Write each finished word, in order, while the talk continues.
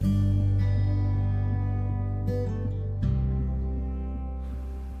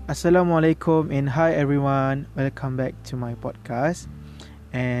Assalamualaikum and hi everyone. Welcome back to my podcast.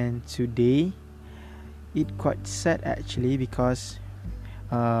 And today it quite sad actually because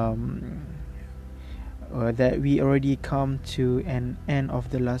um, that we already come to an end of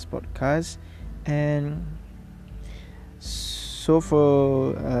the last podcast, and so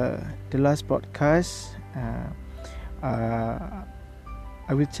for the last podcast, uh,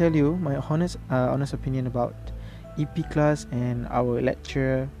 I will tell you my honest opinion about EP class and our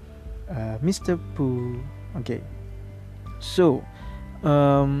lecturer, Mr. Pooh. Okay, so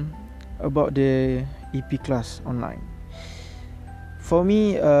about the EP class online. For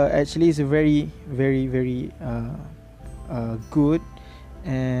me, actually, it's a very good,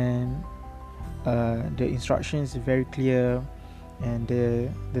 and the instructions is very clear, and the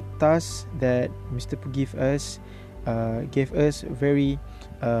task that Mr. Pooh gave us very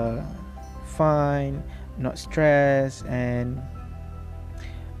fine, not stress, and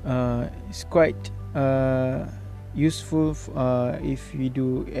it's quite useful if we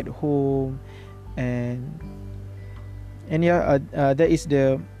do at home, and that is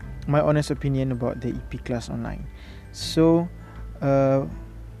my honest opinion about the EP class online. So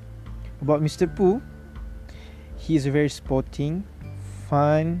about Mr. Pooh, he is very sporting,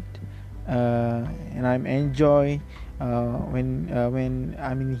 fun, and I'm enjoy when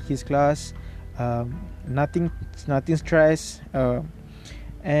I'm in his class. Nothing stress,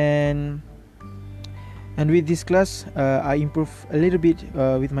 and with this class, I improve a little bit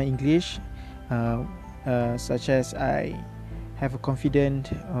with my English, such as I have a confidence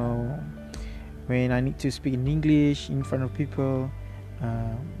when I need to speak in English in front of people,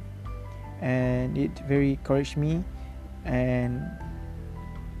 and it very encouraged me. And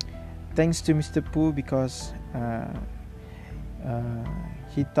thanks to Mr. Pooh, because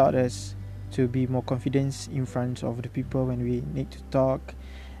he taught us to be more confident in front of the people when we need to talk.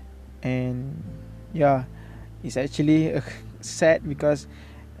 And yeah, it's actually sad because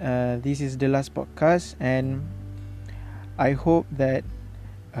this is the last podcast, and I hope that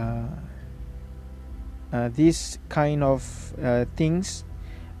this kind of things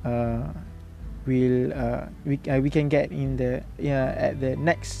we can get in the at the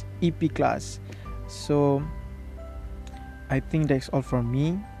next EP class. So I think that's all from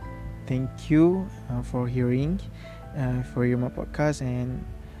me. Thank you for hearing my podcast, and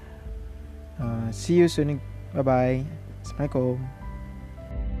see you soon. Bye bye. Assalamualaikum.